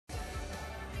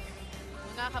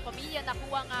mga kapamilya,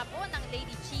 nakuha nga po ng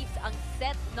Lady Chiefs ang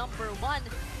set number 1,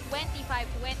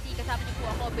 25-20. Kasama niyo po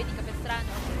ako, Benny Capistrano,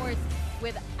 of course,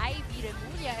 with Ivy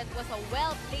Remulla. It was a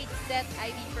well-played set,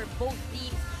 Ivy, for both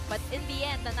teams. But in the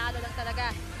end, nanalo lang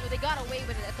talaga. They got away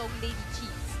with it, itong Lady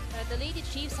Chiefs. The Lady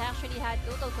Chiefs actually had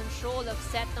total control of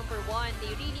set number 1.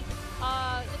 They really,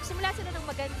 nagsimula sila ng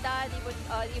maganda. They were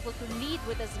able to lead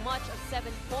with as much as 7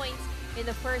 points in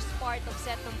the first part of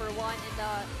set number 1. And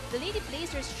the Lady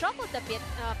Blazers struggled a bit,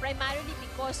 primarily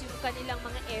because yung kanilang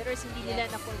mga errors hindi nila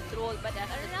na-control. But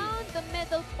around the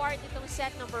middle part itong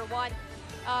set number 1,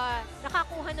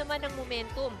 nakakuha naman ng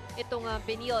momentum itong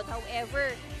Benilde.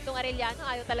 However, itong Arellano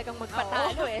ayaw talagang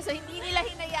magpatalo So hindi nila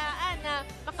hinayaan na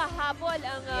makahabol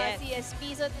ang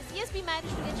CSB. So the CSB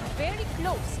managed to get very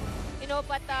close.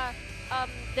 But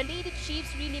the Lady Chiefs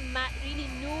really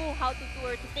knew how to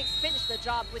finish the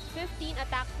job. With 15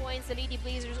 attack points, the Lady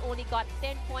Blazers only got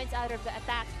 10 points out of the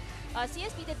attack.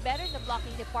 CSB did better in the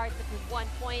blocking department with 1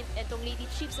 point. And itong Lady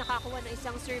Chiefs nakakuha ng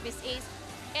isang service ace.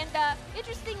 And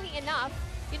interestingly enough,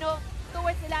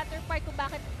 towards the latter part kung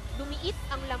bakit lumiit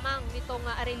ang lamang nitong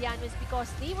Arellano is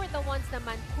because they were the ones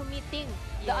naman committing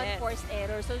the unforced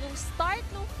error. So nung start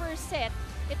ng first set,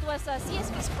 it was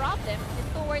CSB's problem. And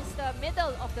towards the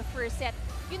middle of the first set,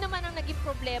 yun naman ang naging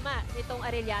problema nitong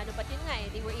Arellano. But yun nga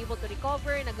they were able to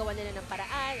recover, nagawa nila ng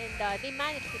paraan, and they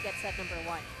managed to get set number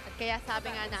 1. At kaya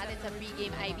sabi nga natin sa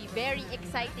pregame, Ivy, very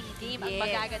exciting game ang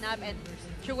magaganap. And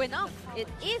true enough,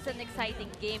 it is an exciting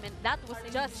game, and that was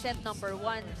just set number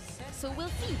 1. So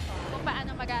we'll see kung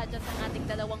paano mag-a-adjust ang ating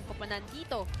dalawang koponan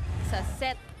dito sa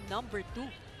set number 2.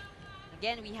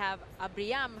 Again, we have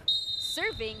Abriam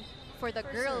serving for the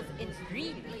girls in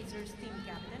green.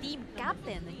 Team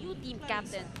captain, the new team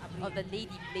captain of the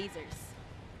Lady Blazers.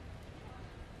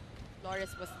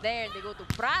 Flores was there, and they go to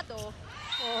Prado.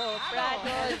 Oh,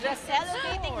 Prado just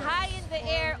elevating high in the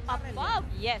air above.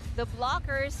 Yes, the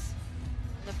blockers.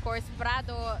 And of course,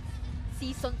 Prado,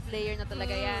 seasoned player na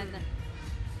talaga yan.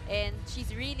 And she's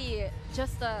really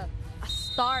just a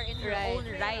star in her own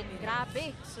right.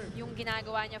 Grabe yung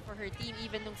ginagawa niya for her team,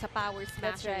 even nung sa power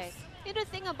smashers. The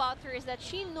thing about her is that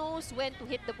she knows when to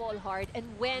hit the ball hard and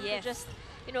when to just,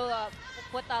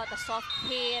 put out a soft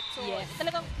hit. So,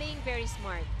 talagang playing very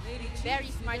smart. Very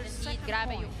smart indeed.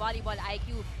 Grabe yung volleyball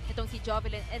IQ itong si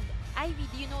Jovelyn. And Ivy,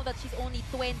 do you know that she's only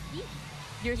 20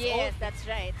 years old? Yes, that's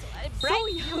right.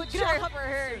 Bright future for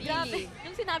her, really.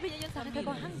 Nung sinabi niya yun sa akin,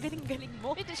 ko, ang galing-galing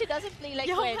mo. She doesn't play like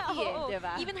 20,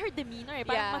 diba? Even her demeanor,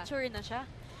 parang mature na siya.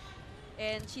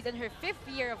 And she's in her 5th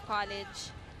year of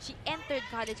college. She entered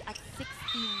college at 16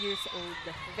 years old.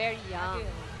 Very young.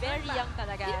 Very young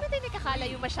talaga. Hindi ba tayo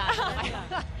nakakalayo masyado?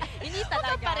 Hindi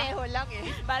talaga. Pareho lang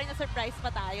Parang na-surprise pa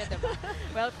tayo, diba?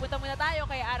 Well, punta muna tayo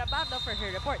kay Ara Pablo for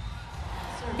her report.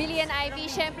 Billy and Ivy,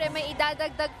 syempre may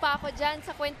idadagdag pa ako dyan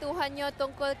sa kwentuhan nyo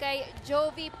tungkol kay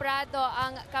Jovi Prado,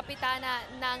 ang kapitana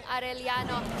ng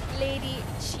Arellano Lady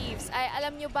Chiefs. Ay,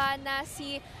 alam nyo ba na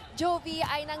si Jovi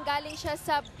ay nanggaling siya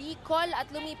sa Bicol at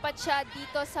lumipat siya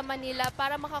dito sa Manila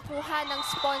para makakuha ng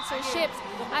sponsorships.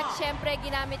 At syempre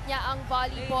ginamit niya ang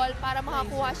volleyball para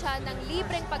makakuha siya ng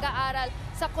libreng pag-aaral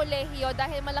sa kolehiyo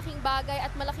dahil malaking bagay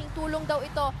at malaking tulong daw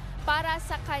ito para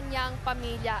sa kanyang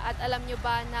pamilya. At alam nyo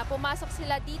ba na pumasok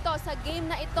sila dito sa game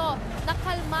na ito na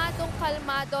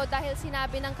kalmadong-kalmado dahil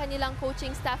sinabi ng kanilang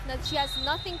coaching staff na she has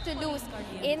nothing to lose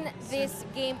in this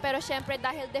game. Pero syempre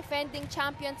dahil defending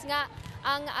champions nga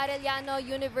ang Arellano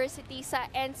University sa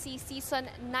NC Season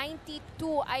 92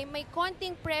 ay may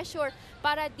konting pressure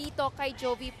para dito kay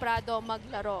Jovi Prado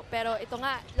maglaro. Pero ito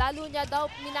nga, lalo niya daw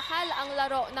minahal ang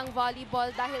laro ng volleyball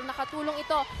dahil nakatulong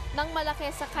ito ng malaki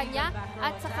sa kanya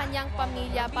at sa kanyang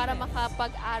pamilya para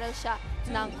makapag-aral siya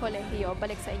ng kolehiyo.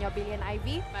 Balik sa inyo, Billy and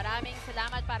Ivy. Maraming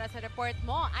salamat para sa report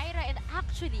mo, Ira. And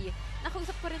actually,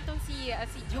 nakausap ko rin tong si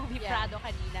Jovi Prado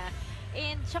kanina.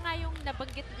 And siya nga yung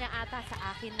nabanggit niya ata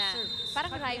sa akin na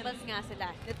parang rivals nga sila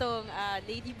nitong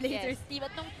Lady Blazers team.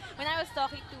 At when I was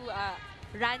talking to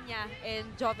Rania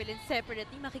and Jovelyn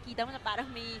separately, makikita mo na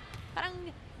parang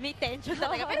may tension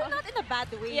talaga. Pero not in a bad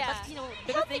way. But,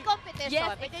 healthy competition. Yes,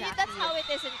 But exactly. that's how it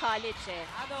is in college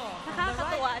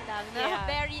Nakakatuwa lang na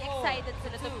very excited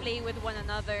sila to play with one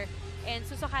another. And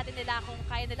susukatin nila kung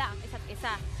kaya nila ang isa't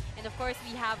isa. And of course,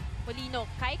 we have Polino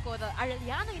Caico, the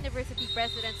Arellano University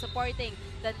president, supporting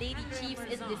the Lady Chiefs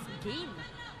in this game.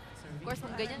 Of course,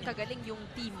 kung ganyan kagaling yung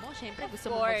team mo, syempre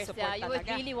gusto mo mag-support talaga. You would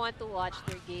really want to watch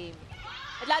their game.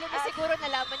 At lalo na siguro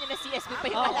nalaman nyo na CSB pa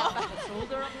yung kalaban.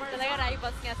 Talaga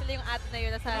rivals nga. Sila yung ato na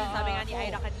yun. Sabi nga ni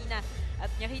Ira kanina. At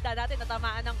nakita natin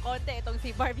natamaan ng konti itong si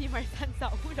Barbie Marsan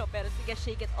sa ulo. Pero sige,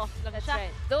 shake it off lang That's siya.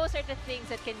 right. Those are the things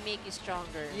that can make you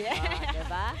stronger. Yeah.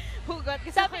 Diba? Hugot.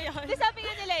 Gusto ko yun. Sabi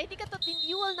nga nila,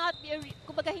 you will not be,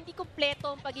 kumbaga hindi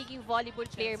kompleto ang pagiging volleyball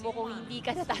player mo kung hindi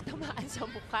ka natatamaan sa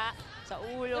mukha, sa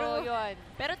ulo, yun.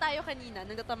 Pero tayo kanina,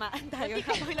 nung natamaan tayo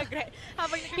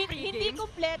habang nag-pregame. Hindi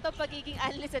kompleto pagiging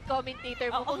analyst at commentator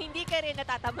mo kung hindi ka rin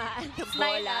natatamaan ng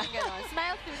Smile bola. lang, gano'n.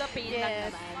 Smile through the pain lang Yes.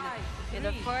 naman. And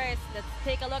of course, let's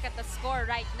take a look at the score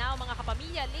right now, mga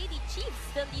kapamilya. Lady Chiefs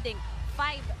still leading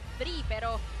 5-3.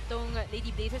 Pero itong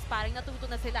Lady Blazers parang natuto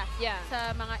na sila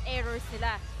sa mga errors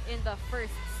nila in the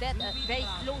first set. A very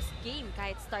close game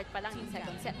kahit start pa lang yung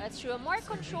second set. That's true. A more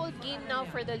controlled game now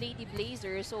for the Lady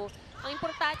Blazers. So, ang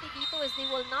importante dito is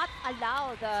they will not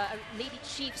allow the Lady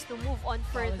Chiefs to move on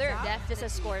further just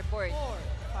sa scoreboard.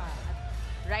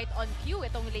 Right on cue,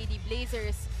 itong Lady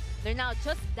Blazers, they're now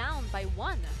just down by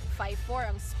 1. 5-4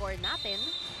 ang score natin.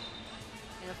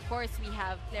 And of course, we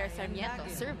have Claire Sarmiento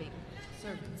serving.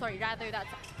 Sorry, rather that's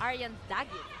Arian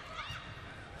Dagin.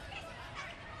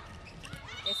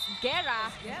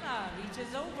 Esguerra. Reaches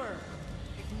over.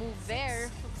 Big move there.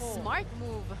 Smart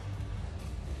move.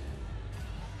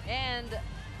 And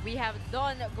we have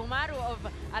Don Gumaru of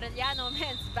Arellano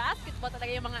men's basketball. Talaga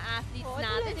yung mga athletes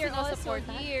natin. They're also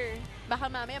Sinusuportahan. here. Baka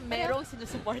mamaya merong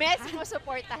sinusuportahan. May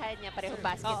sinusuportahan niya. Pareho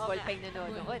basketball pa yung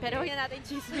nanonood. Pero huwag na natin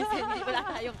chismisin. Hindi wala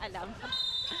tayong alam.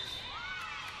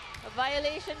 A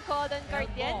violation called on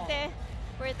Cardiente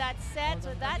for that set.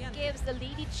 So that gives the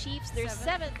Lady Chiefs their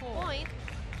 7th point.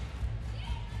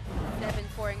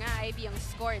 7-4 nga, Ivy, ang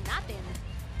score natin.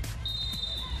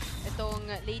 Itong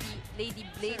Lady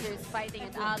Blazers fighting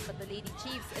it out, but the Lady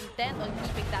Chiefs intent on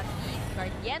keeping that lead.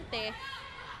 Cardiente.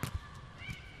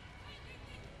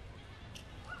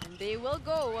 And they will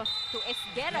go to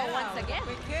Esguerra once again.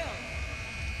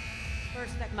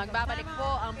 Magbabalik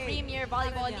po ang Premier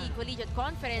Volleyball League Collegiate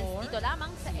Conference dito lamang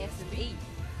sa SMA.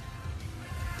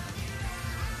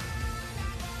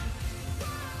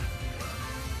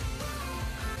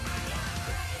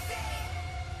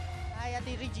 Hi,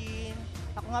 Ate Regine.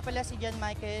 Ako nga pala si John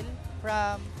Michael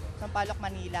from Sampaloc,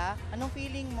 Manila. Anong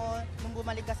feeling mo nung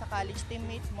bumalik ka sa college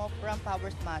teammates mo from Power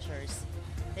Smashers?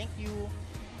 Thank you.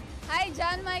 Hi,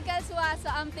 John Michael Suaso.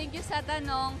 Thank you sa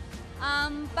tanong.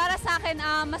 Para sa akin,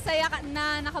 masaya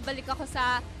na nakabalik ako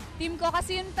sa team ko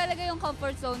kasi yun talaga yung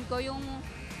comfort zone ko,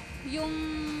 yung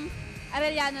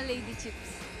Arellano Lady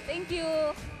Chiefs. Thank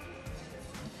you!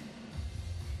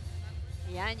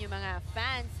 Ayan, yung mga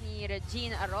fans ni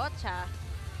Regine Arocha.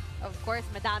 Of course,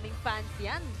 madaming fans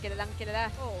yan. Kilalang kilala.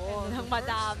 Oo. Ng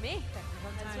madami.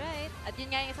 That's right. At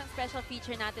yun nga yung isang special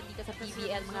feature natin dito sa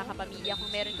PVL, mga kapamilya. Kung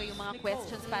meron kayong mga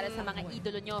questions para sa mga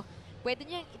idolo nyo, pwede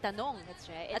nyo yung itanong. That's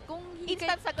right. At kung hindi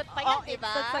Instant sagot pa yan, diba?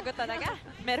 Instant sagot talaga.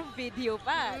 Merong video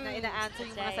pa na ina-answer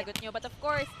yung mga sagot nyo. But of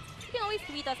course, you can always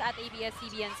tweet us at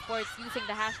ABS-CBN Sports using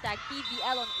the hashtag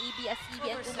PVL on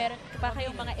ABS-CBN kung meron pa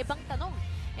kayong mga ibang tanong.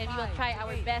 And we will try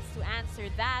our best to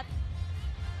answer that.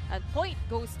 And point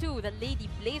goes to the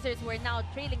Lady Blazers, who are now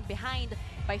trailing behind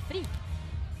by 3.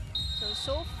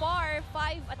 So far,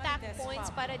 5 attack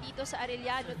points para dito sa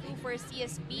Arellano, 2 for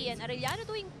CSB. And Arellano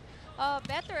doing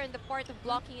better in the part of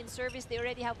blocking and service. They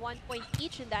already have 1 point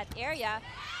each in that area.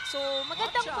 So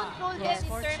magandang control din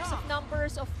in terms of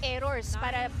numbers of errors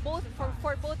para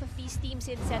for both of these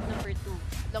teams in set number 2.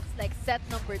 Looks like set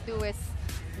number 2 is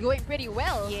going pretty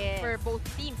well for both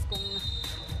teams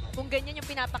kung ganyan yung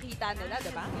pinapakita nila,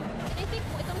 diba? And I think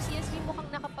itong CSB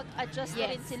mukhang nakapag-adjust na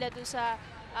rin sila doon sa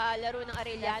laro ng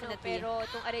Arellano. Definitely. Pero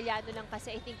itong Arellano lang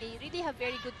kasi, I think they really have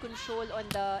very good control on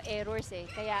the errors eh.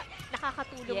 Kaya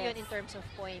nakakatulong yun in terms of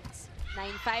points.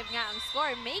 9-5 nga ang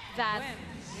score. Make that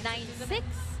 9-6.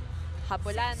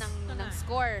 Habula ng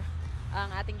score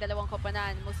ang ating dalawang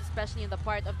koponan, most especially in the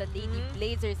part of the Lady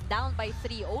Blazers, down by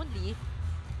 3 only.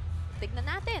 Tignan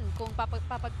natin kung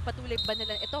papagpatuloy ba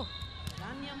nila ito.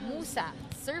 Musa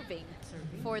serving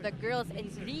for the girls in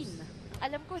green.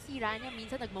 Alam ko si Rania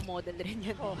minsan nagmo-model rin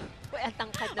yan. Uy, ang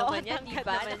tangkad naman yan, di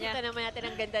ba? Nakita naman natin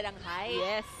ang ganda ng height.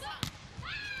 Yes.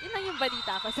 Yun lang yung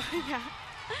balita ko sa kanya.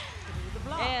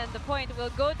 And the point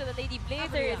will go to the Lady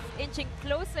Blazers, inching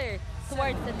closer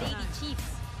towards the Lady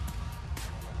Chiefs.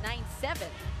 9-7.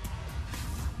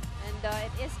 And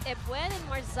it is Ebuen and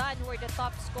Marzan who are the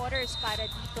top scorers para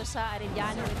dito sa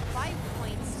Arellano with 5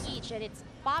 points each. And it's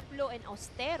Pablo and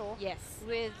Austero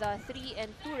with 3 and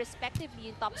 2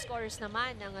 respectively. Yung top scorers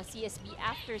naman ng CSB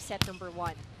after set number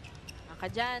 1.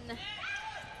 Akajan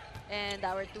and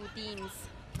our two teams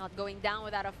not going down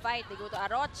without a fight. They go to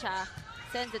Arocha,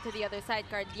 sends it to the other side,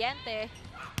 Cardiente.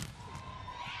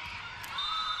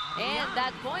 And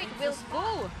that point will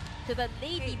go to to the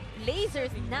Lady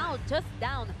Blazers, now just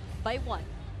down by 1.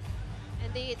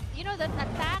 And they, you know, that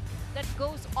attack that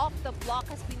goes off the block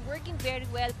has been working very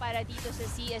well para dito sa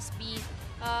CSB.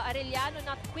 Arellano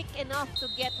not quick enough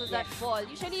to get to that ball.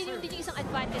 Usually, yun din yung isang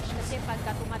advantage kasi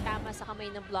pagka tumatama sa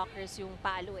kamay ng blockers yung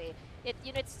palo eh.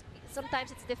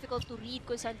 Sometimes it's difficult to read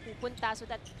kung saan pupunta, so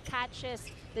that catches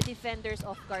the defenders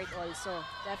off guard also.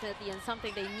 Definitely, and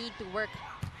something they need to work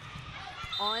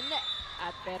on.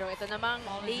 Pero ito namang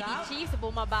Lady Chiefs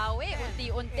bumabawi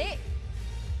unti-unti.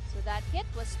 So that hit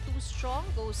was too strong,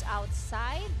 goes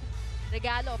outside.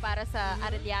 Regalo para sa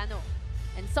Arellano.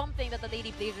 And something that the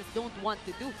Lady Blazers don't want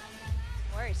to do. Of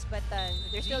course, but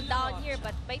they're still down here,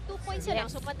 but by 2 points na lang,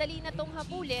 so madali na tong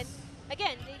habulin.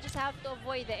 Again, they just have to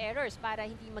avoid the errors para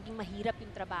hindi maging mahirap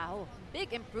yung trabaho.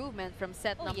 Big improvement from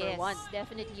set number yes, 1.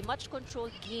 Definitely. Much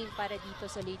controlled game para dito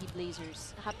sa Lady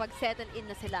Blazers. Nakapag-settle in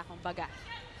na sila, kumbaga.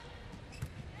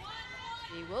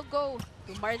 They will go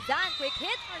to Marzan. Quick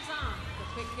hit. Marzan, the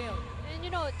quick kill. And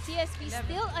you know, CSB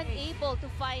still unable to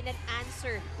find an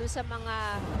answer to sa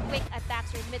mga quick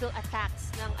attacks or middle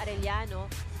attacks ng Arellano.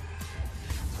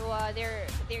 So they're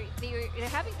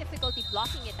having difficulty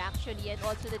blocking it actually, and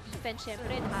also the defense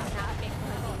syempre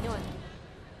na-apektuhan din yun.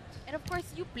 And of course,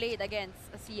 you played against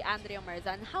si Andrea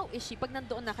Marzan. How is she pag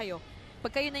nandoon na kayo?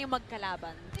 Pag kayo na yung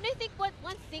magkalaban? And I think one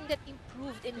thing that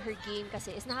improved in her game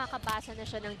kasi is nakakabasa na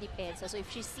siya ng depensa. So if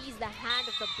she sees the hand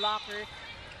of the blocker,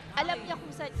 alam niya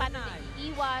kung paano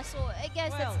naiiwas. So I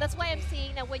guess that's why I'm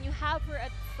saying that when you have her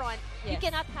at front, you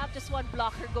cannot have just one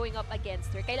blocker going up against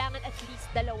her. Kailangan at least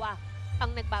dalawa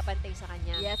ang nagbabantay sa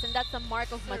kanya. Yes, and that's a mark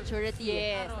of maturity.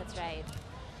 Yes, that's right.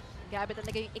 Grabe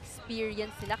talaga yung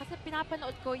experience nila. Kasi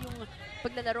pinapanood ko yung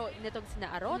paglalaro nitong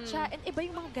sina Arocha, and iba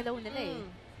yung mga galaw nila eh.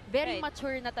 Very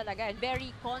mature na talaga and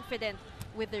very confident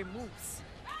with their moves.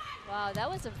 Wow, that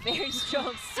was a very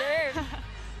strong serve.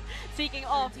 Speaking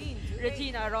of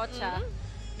Regina Arocha,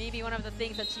 maybe one of the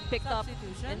things that she picked up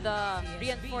in the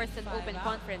reinforced and open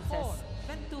conferences.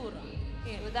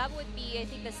 So that would be, I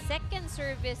think, the second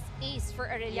service ace for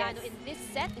Arellano in this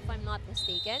set, if I'm not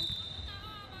mistaken.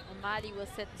 O'Malley will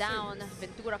sit down.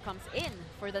 Ventura comes in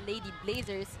for the Lady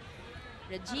Blazers.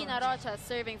 Regina Rocha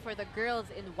serving for the girls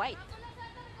in white.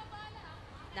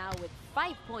 Now with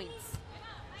 5 points.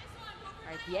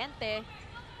 Ardiente.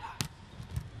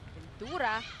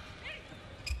 Ventura.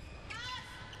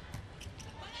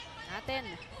 Natin.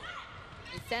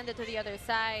 They send it to the other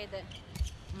side.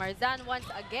 Marzan once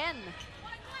again.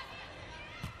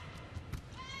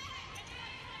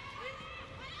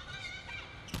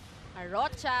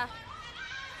 Arocha.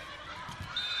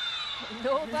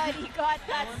 Nobody got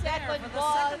that second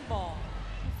ball.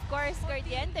 Of course,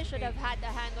 Ardiente should have had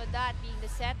a hand on that, being the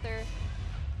setter.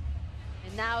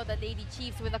 And now the Lady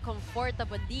Chiefs with a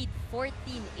comfortable lead,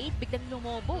 14-8. Biglang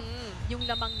lumobo yung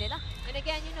lamang nila. And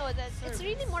again, you know, it's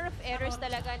really more of errors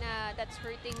talaga na that's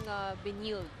hurting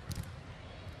Benilde.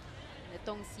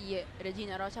 Itong si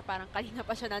Regina Rocha, parang kanina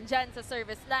pa siya nandyan sa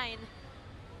service line.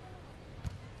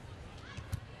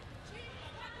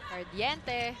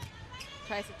 Ardiente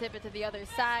tries to tip it to the other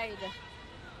side.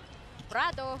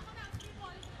 Prado.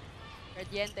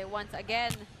 Ardiente once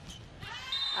again.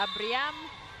 Abriam.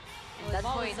 And that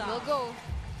point will go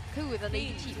to the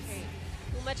Lady Chiefs.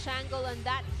 Too much angle on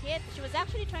that hit. She was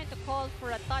actually trying to call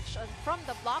for a touch from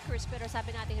the blockers, pero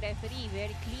sabi nating referee,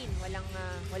 very clean.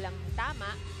 Walang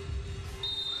tama.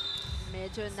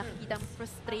 Medyo nakikitang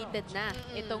frustrated na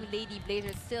itong Lady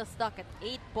Blazers, still stuck at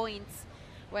 8 points,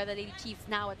 where the Lady Chiefs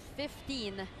now at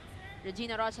 15.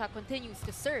 Regina Rocha continues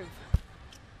to serve.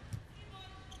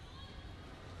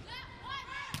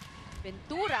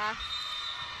 Ventura,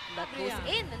 that goes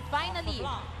in, and finally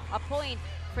a point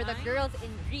for the girls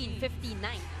in green, 59.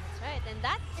 That's right, and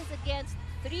that is against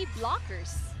 3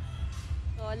 blockers.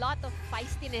 So a lot of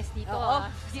feistiness dito.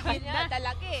 Gigil na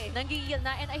talaga eh. Nanggigil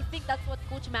na, and I think that's what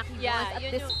Coach Mackie wants at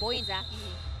this point. Exactly.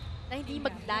 Na hindi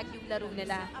mag-lag yung laro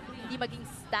nila, hindi maging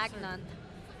stagnant.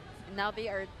 And now they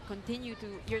are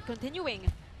continuing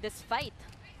this fight.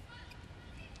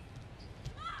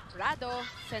 Rado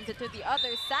sends it to the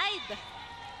other side.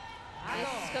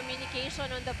 Nice communication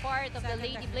on the part of the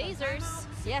Lady Blazers.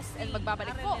 Yes, and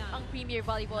magbabalik po ang Premier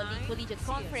Volleyball League Collegiate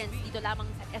Conference dito lamang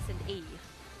sa S&A.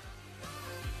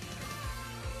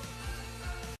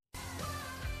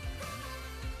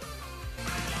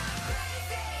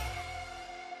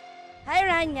 Hi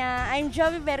Rania, I'm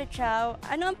Jovi Berichao.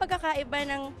 Ano ang pagkakaiba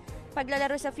ng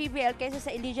paglalaro sa PVL kaysa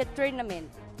sa Collegiate Tournament?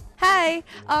 Hi!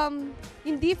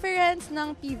 Yung difference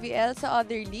ng PVL sa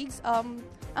other leagues,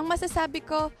 ang masasabi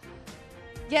ko,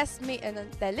 yes, may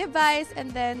televised,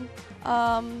 and then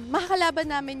makakalaban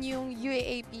namin yung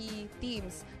UAAP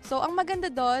teams. So, ang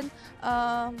maganda doon,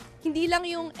 hindi lang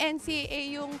yung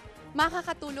NCAA yung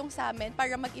makakatulong sa amin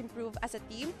para mag-improve as a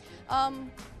team.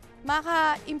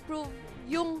 Maka-improve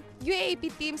yung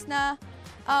UAAP teams na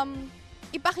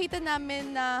ipakita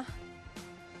namin na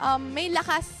may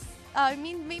lakas,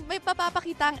 may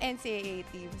papapakita ang NCAA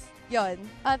teams. Yon.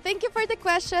 Thank you for the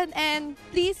question, and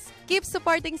please keep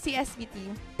supporting CSB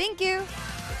team. Thank you!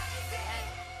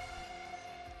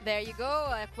 There you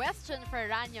go. A question for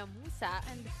Rania Musa.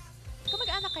 And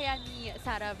kamag-anak kaya ni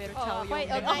Sarah Veruchao yung...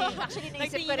 Actually,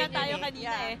 naisip ko rin tayo yun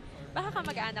kanina eh. Baka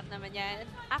kamag-anak naman yan.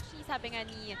 Actually, sabi nga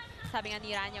ni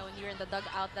Rania when we were in the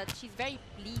dugout that she's very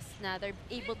pleased na they're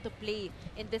able to play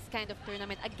in this kind of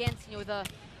tournament against, you know, the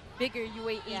bigger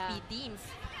UAAP teams.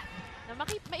 Na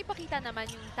maipakita naman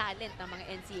yung talent ng mga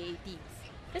NCAA teams.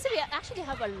 Kasi we actually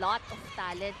have a lot of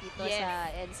talent dito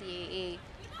sa NCAA.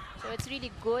 So it's really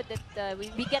good that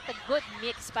we get a good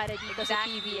mix para dito sa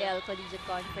PVL Collegiate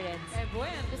Conference.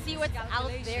 To see what's out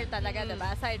there talaga,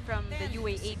 diba? Aside from the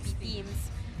UAAP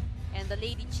teams. And the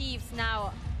Lady Chiefs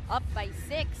now up by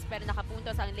 6, pero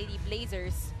nakapuntos ang Lady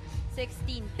Blazers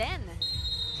 16-10.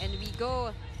 And we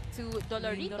go to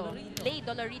Dolorito. Lay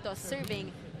Dolorito serving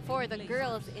for the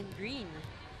girls in green.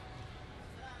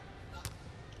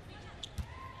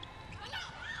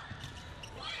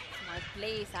 Smart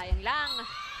play, sayang lang.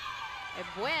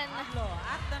 Ebuen.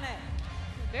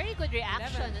 Very good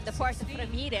reaction on the part of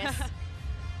Ramirez.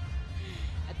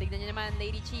 At tignan nyo naman,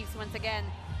 Lady Chiefs once again.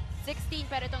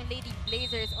 16, pero itong Lady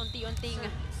Blazers unti-unting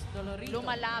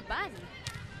lumalaban.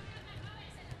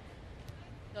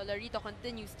 Dolorito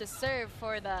continues to serve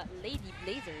for the Lady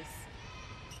Blazers.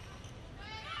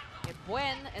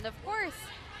 Ebuen. And of course,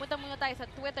 punta muna tayo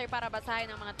sa Twitter para basahin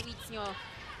ang mga tweets nyo.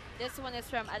 This one is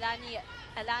from Alani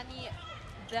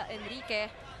De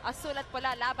Enrique. Azul at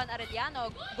pula, laban Arellano.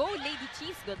 Go Lady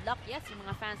Chiefs. Good luck. Yes, yung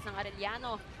mga fans ng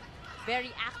Arellano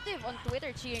very active on Twitter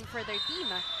cheering for their team.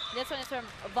 This one is from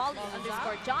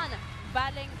Volley_John.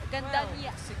 Baling ganda ni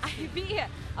Ivy.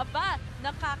 Aba,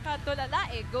 nakakatulala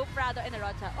eh. Go Prado and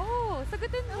Arocha. Oh,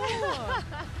 sagutin mo.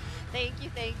 Thank you,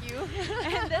 thank you.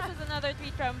 And this is another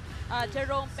tweet from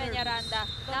Jerome Peñaranda.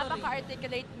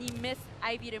 Napaka-articulate ni Miss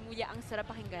Ivy Remulla. Ang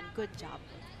sarap pakinggan. Good job.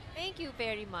 Thank you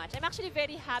very much. I'm actually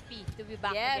very happy to be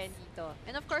back again dito.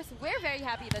 And of course, we're very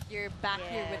happy that you're back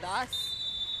here with us.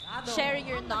 Sharing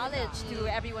your knowledge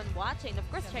to everyone watching. Of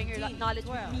course, sharing your knowledge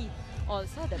with me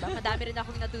also. Diba? Madami rin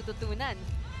akong natututunan.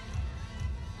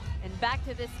 And back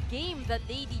to this game, the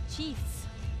Lady Chiefs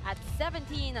at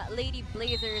 17, Lady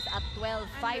Blazers at 12.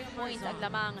 5 points ang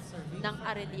lamang ng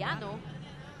Arellano.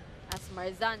 As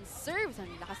Marzan serves. Ang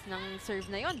lakas ng serve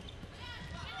na yon.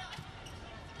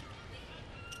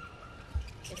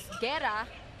 Esguerra,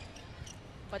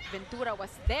 but Ventura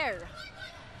was there.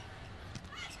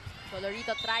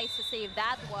 Dolorito tries to save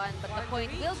that one, but the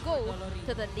point will go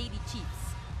to the Lady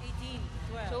Chiefs.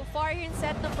 18-12. So far here in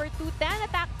set number 2, 10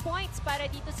 attack points para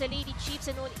dito sa Lady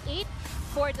Chiefs and only 8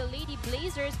 for the Lady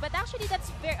Blazers. But actually,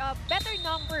 that's better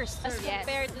numbers as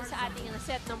compared dun sa ating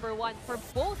set number 1 for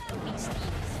both of these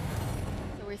teams.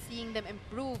 So we're seeing them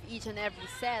improve each and every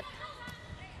set.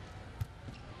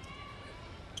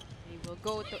 We'll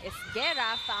go to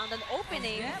Esguerra, found an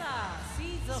opening.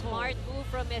 Smart move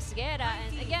from Esguerra.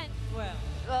 And again,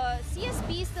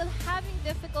 CSB still having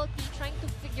difficulty trying to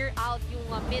figure out yung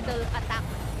middle attack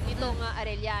nitong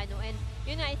Arellano. And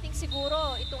yun na, I think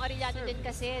siguro itong Arellano din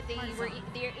kasi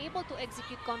they're able to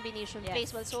execute combination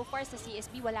plays. Well, so far sa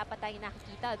CSB, wala pa tayong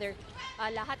nakikita. They're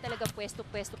lahat talaga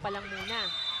pwesto-pwesto pa lang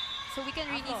muna. So we can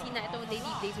really see na itong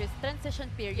Lady Blazers transition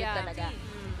period talaga.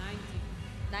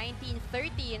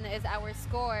 19-13 is our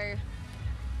score.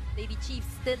 Lady Chiefs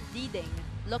still leading,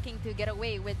 looking to get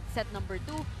away with set number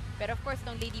 2. Pero of course,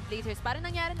 itong Lady Blazers, parang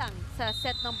nangyari lang sa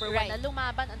set number 1 na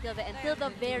lumaban until the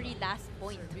very last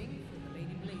point.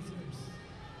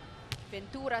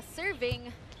 Ventura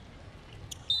serving.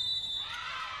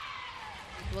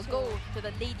 It will go to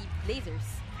the Lady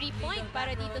Blazers. 3 point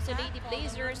para dito sa Lady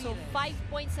Blazers. So 5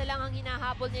 points na lang ang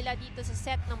hinahabol nila dito sa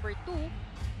set number 2.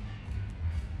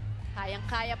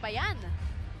 Kayang-kaya pa yan.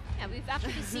 Yeah, we've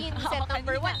actually seen set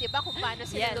number 1, di ba? Kung paano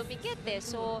sila lumikit eh.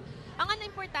 So, ang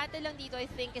importante lang dito, I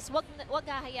think, is wag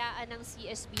hahayaan ng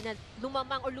CSB na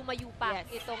lumamang o lumayo pa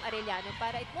itong Arellano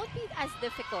para it won't be as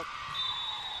difficult.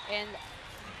 And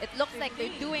it looks like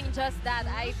they're doing just that,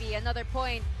 Ivy. Another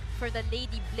point for the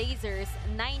Lady Blazers.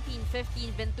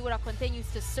 19-15, Ventura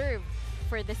continues to serve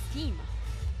for this team.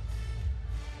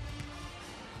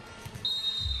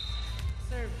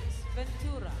 Service,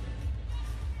 Ventura.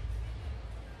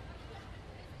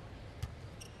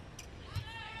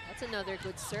 That's another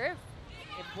good serve.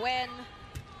 Ebuen.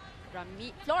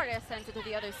 Flores sends it to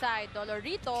the other side.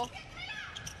 Dolorito.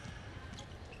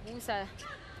 Musa.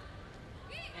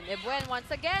 And Ebuen once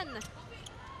again.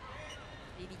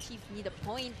 Lady Chiefs need a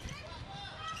point.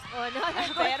 Oh, not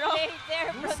a Pero, play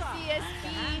there from CSB.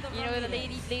 You know, the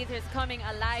Lady Blazers coming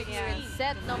alive here in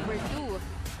set number 2.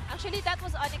 Actually, that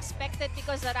was unexpected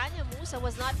because Arellano Musa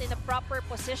was not in a proper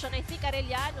position. I think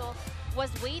Arellano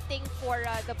was waiting for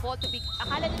the ball to be...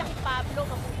 Akala nila kay Pablo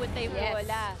mapupunta yung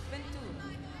bola.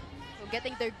 So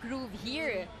getting their groove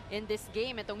here in this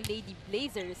game, itong Lady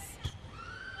Blazers.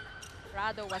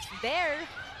 Prado was there.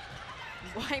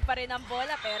 Buhay pa rin ang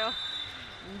bola pero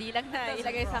hindi lang na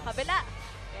ilagay sa kabila.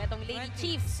 Kaya itong Lady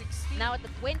Chiefs now at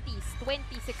the 20s,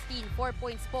 20-16, 4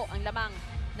 points po ang lamang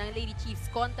ng Lady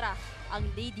Chiefs kontra ang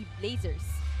Lady Blazers.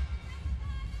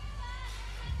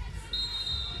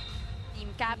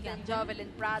 Team captain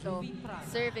Jovelyn Prado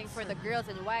serving for the girls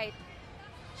in white.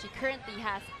 She currently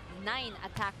has 9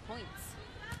 attack points.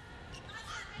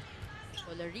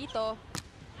 Dolorito,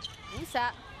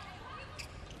 Musa.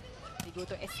 We go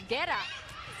to Esguera.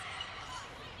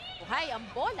 Buhay ang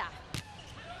bola.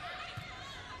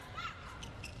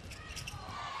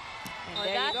 And Oh,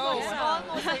 there that you go. was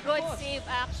almost a good save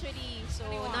actually. So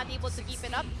not able to keep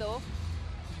it up though.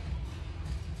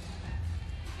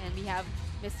 And we have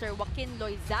Mr. Joaquin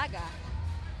Loizaga,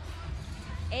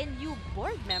 NU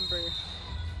board member,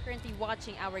 currently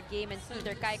watching our game, and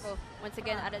Peter Kaiko, once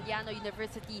again, Arellano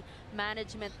University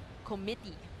Management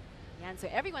Committee. Yan, so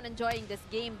everyone enjoying this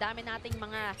game. Dami nating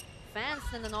mga fans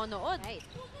na nanonood. Right.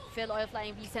 Phil Oil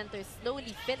Flying V Center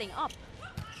slowly filling up.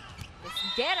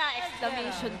 Esguera,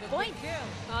 exclamation point.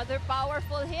 Another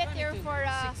powerful hit here for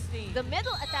the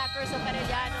middle attackers of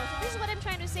Arellano. So this is what I'm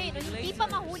trying to say. No, hindi pa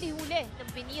mahuli-huli ng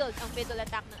Benilde ang middle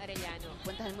attack ng Arellano.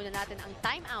 Puntahan muna natin ang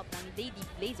timeout ng Lady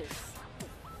Blazers.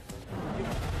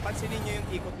 Pansinin nyo yung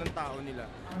ikot ng tao nila.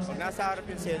 Pag nasa harap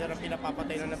yung seller, ang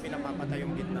pinapapatay lang na pinapapatay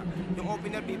yung gitna. Yung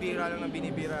opener, bibira lang ng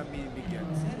binibira, bibigyan.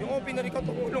 Yung opener, ikaw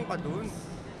tumulong ka dun.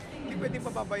 Hindi pwede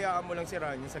papabayaan mo lang si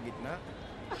Rania sa gitna.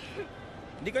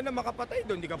 Hindi ka na makapatay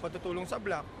doon, hindi ka patutulong sa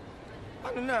block.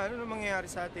 Ano na mangyayari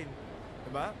sa atin?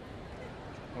 Diba?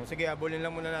 Sige, abulin lang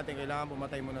muna natin. Kailangan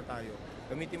pumatay muna tayo.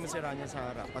 Gamitin mo si Rania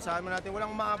sa harap. Pasahan mo natin, walang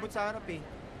maabot sa harap eh.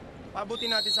 Paabutin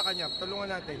natin sa kanya.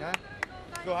 Tulungan natin, ha?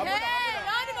 Go, habol na,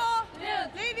 habol na.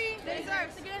 Lady, Blazer,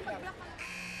 sige lang pag-block.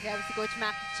 Grabe si Coach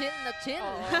Mac, chill na chill.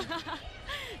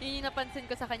 Yun yung napansin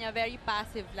ko sa kanya, very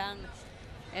passive lang.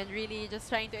 And really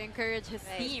just trying to encourage his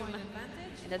team.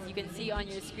 And as you can see on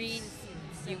your screens,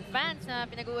 yung fans na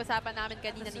pinag-uusapan namin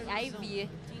kanina ni Ivy,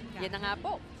 yan na nga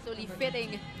po, slowly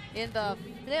filling in the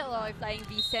Phil Oil Flying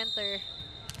V Center,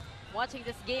 watching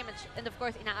this game, and of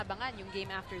course, inaabangan yung game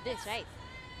after this, right?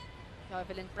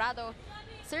 Jovelyn Prado,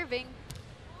 serving.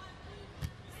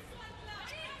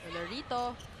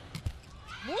 Dolorito.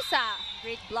 Musa,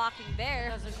 great blocking there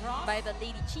by the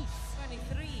Lady Chiefs.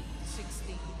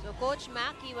 23-16. So Coach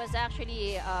Mackey was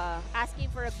actually asking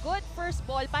for a good first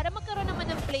ball para magkaroon naman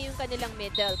ng play yung kanilang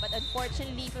middle. But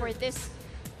unfortunately for this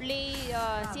play,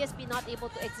 CSB not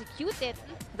able to execute it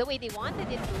the way they wanted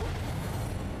it to.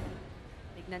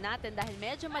 Tignan natin dahil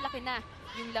medyo malaki na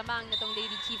yung lamang na tong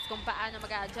Lady Chiefs kung paano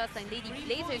mag-a-adjust ang Lady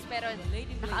Blazers. Pero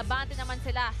nakaabante naman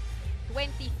sila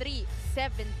 23-17.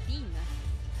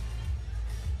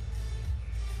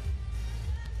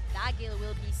 Dagil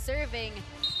will be serving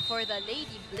for the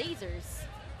Lady Blazers.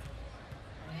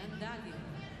 And Dagil,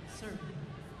 serving.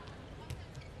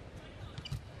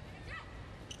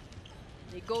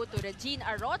 They go to Regine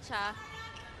Arocha.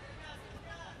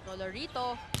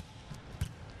 Dolorito.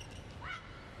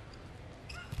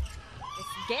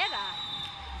 Esguera.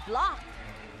 Blocked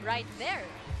right there.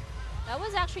 That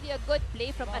was actually a good play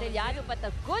from Arellano, but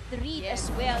a good read as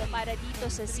well para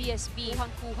dito sa CSB.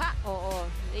 Kuhang-kuha. Oo.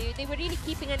 They were really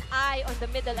keeping an eye on the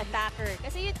middle attacker.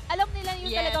 Kasi alam nila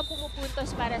yung talagang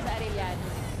pumupuntos para sa Arellano.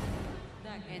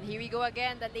 And here we go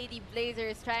again, the Lady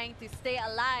Blazers trying to stay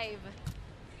alive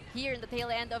here in the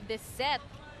tail end of this set.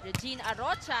 Regine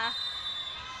Arocha.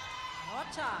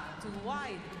 Rocha to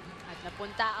wide. At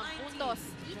napunta ang puntos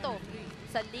dito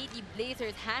sa Lady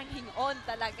Blazers. Hanging on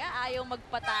talaga. Ayaw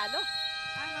magpatalo.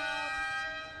 Timeout.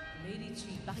 Lady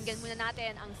Chiefs. Pakinggan muna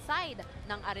natin ang side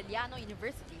ng Arellano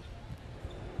University.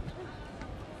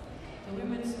 The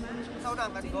women's match is Sa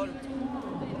unang goal.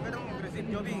 Huwag ka nang mag-receive,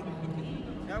 Joby.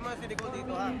 Kaya mo si Nicole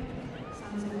dito, ha?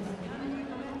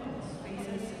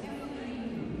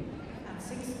 at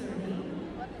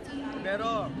 6:30.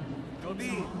 Pero,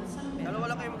 Joby, dalawa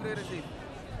lang kayo magre-receive.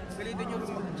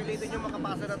 Pilitin nyo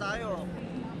makapasa na tayo.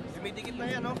 Dumidikit na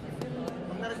yan, no?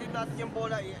 Pag na-receive natin yung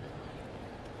bola,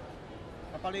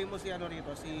 Kapaluin mo si ano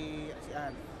rito, si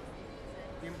Ann.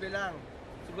 Simple lang.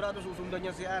 Sigurado susundan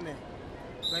niya si Ann eh.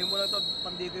 Gawin mo lang ito,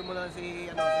 pandigoy mo lang si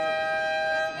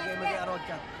bigay mo si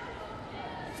Arocha.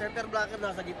 Center blocker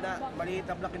nasa gitna, maliit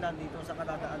na block nandito sa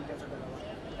kadadaan dyan sa dalawa.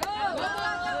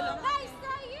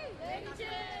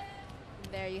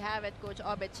 There you have it, Coach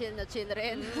Obe, chill na chill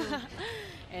rin.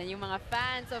 And yung mga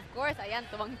fans, of course, ayan,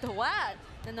 tuwang-tuwa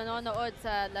na nanonood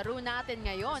sa laro natin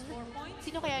ngayon.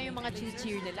 Sino kaya yung mga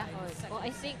cheer nila? Oh,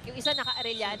 I think yung isa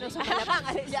naka-Arellano, so malamang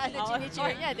Arellano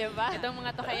chini-cheer niya, di ba? Itong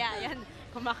mga to kaya, yan,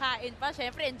 kumakain pa.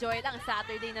 Siyempre, enjoy lang,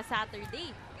 Saturday na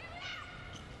Saturday.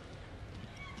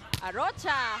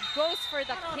 Arocha goes for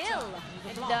the kill.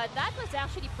 And that was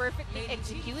actually perfectly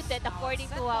executed according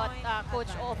to what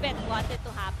Coach Oben wanted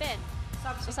to happen.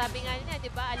 So sabi nga niya,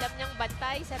 di ba, alam niyang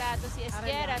bantay, sarado si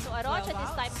Esguerra. So Arocha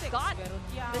this time got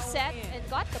the set and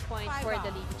got the point for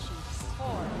the Lady Chiefs.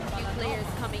 Few players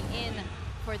coming in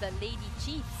for the Lady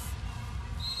Chiefs.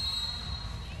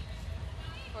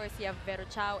 Of course, you have Vero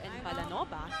Chow and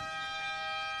Palanova.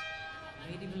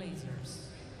 Lady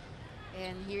Blazers.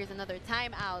 And here's another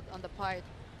timeout on the part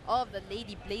of the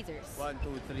Lady Blazers. 1,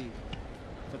 2, 3.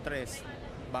 So, 3.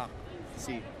 Back.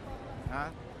 C. Ha?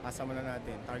 Asa mo na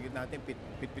natin. Target natin,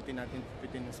 pitin natin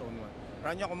yung zone 1.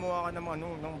 Rania, kumuha ka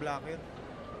ng blocker.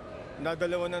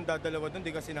 Dadalawa doon,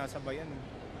 di ka sinasabayan.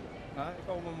 Ha?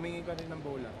 Ikaw, humingi ka rin ng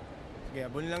bola. Sige,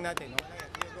 abulin lang natin. Okay,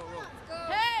 sige, go, go.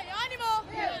 Hey, animo!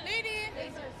 Lady!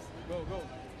 Go, go.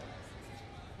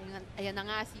 Ayan na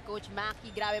nga si Coach Maki.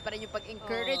 Grabe pa rin yung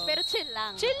pag-encourage. Pero chill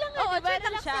lang. Chill lang nga, diba? Chill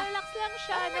lang siya. Relax lang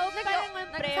siya. No, parang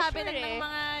nagsasabi pressure ng eh.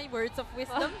 mga words of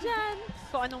wisdom dyan.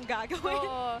 Kung anong gagawin.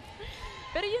 Oo.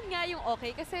 Pero yun nga yung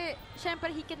okay. Kasi syempre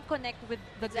he can connect with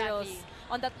the girls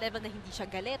on that level na hindi siya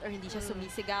galit or hindi siya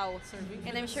sumisigaw.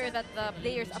 And I'm sure that the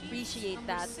players appreciate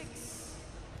that.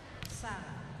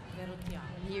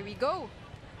 And here we go.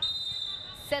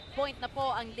 Set point na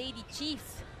po ang Lady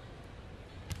Chiefs.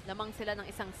 Lamang sila ng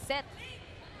isang set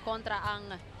kontra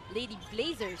ang Lady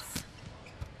Blazers.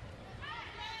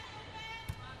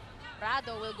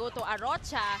 Prado will go to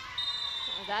Arocha.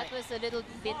 That was a little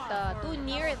bit too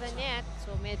near the net.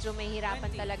 So medyo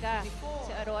mahirapan talaga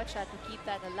si Arocha to keep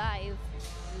that alive.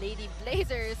 Lady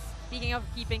Blazers, speaking of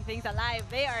keeping things alive,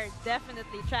 they are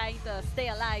definitely trying to stay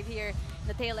alive here in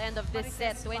the tail end of this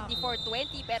set.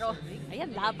 24-20, pero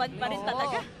ayan, laban pa rin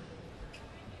talaga.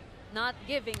 Not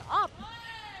giving up.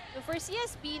 So for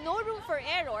CSB, no room for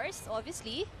errors,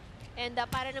 obviously. And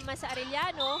para naman sa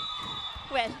Arellano,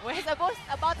 well, it's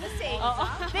about to say,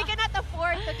 they cannot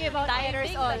afford to give out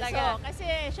errors also. Kasi,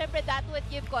 syempre, that would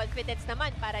give confidence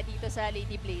naman para dito sa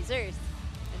Lady Blazers.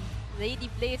 And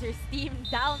Lady Blazers team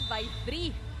down by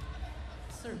 3.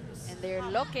 And they're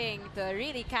looking to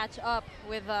really catch up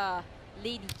with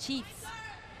Lady Chiefs.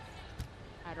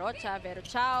 Arocha, Vero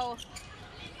Chow,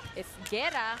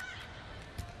 Esguerra.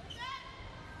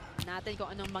 Natin kung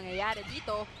anong mangyayari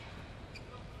dito.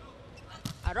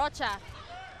 Arocha.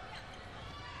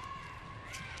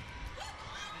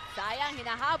 Sayang,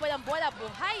 hinahabol ang bola.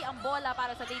 Buhay ang bola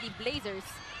para sa Lady Blazers.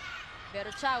 Vero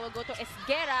Chow will go to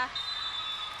Esguerra.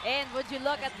 And would you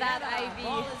look at that, Ivy?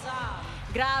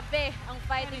 Grabe ang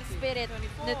fighting spirit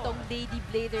nitong Lady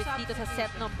Blazers dito sa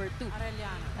set number 2.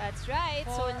 That's right.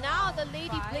 So now the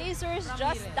Lady Blazers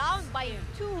just down by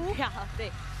 2.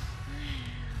 Grabe.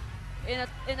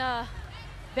 In a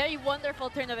very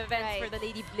wonderful turn of events for the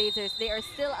Lady Blazers. They are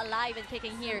still alive and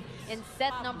kicking here in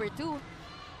set number 2.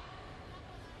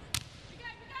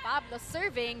 Pablo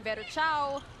serving, Vero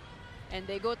Chow. And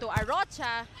they go to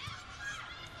Arocha.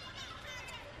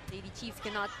 Lady Chiefs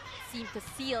cannot seem to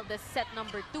seal this set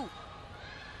number 2.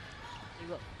 They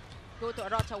will go to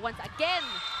Arocha once again.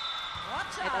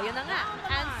 Ito yun na nga,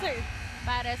 answer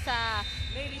para sa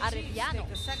Arellano.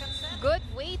 Good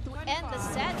way to end the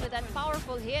set with that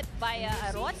powerful hit by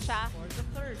Arocha.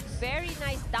 Very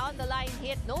nice down the line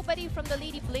hit. Nobody from the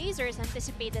Lady Blazers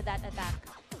anticipated that attack.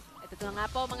 Ito na nga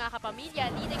po mga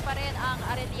kapamilya, leading pa rin ang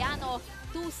Arellano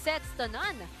 2-0.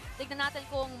 Tignan natin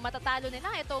kung matatalo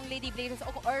nila itong Lady Blazers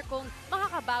or kung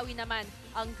makakabawi naman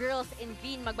ang girls in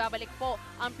green. Magbabalik po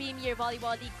ang Premier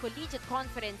Volleyball League Collegiate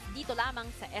Conference dito lamang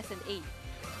sa SNA.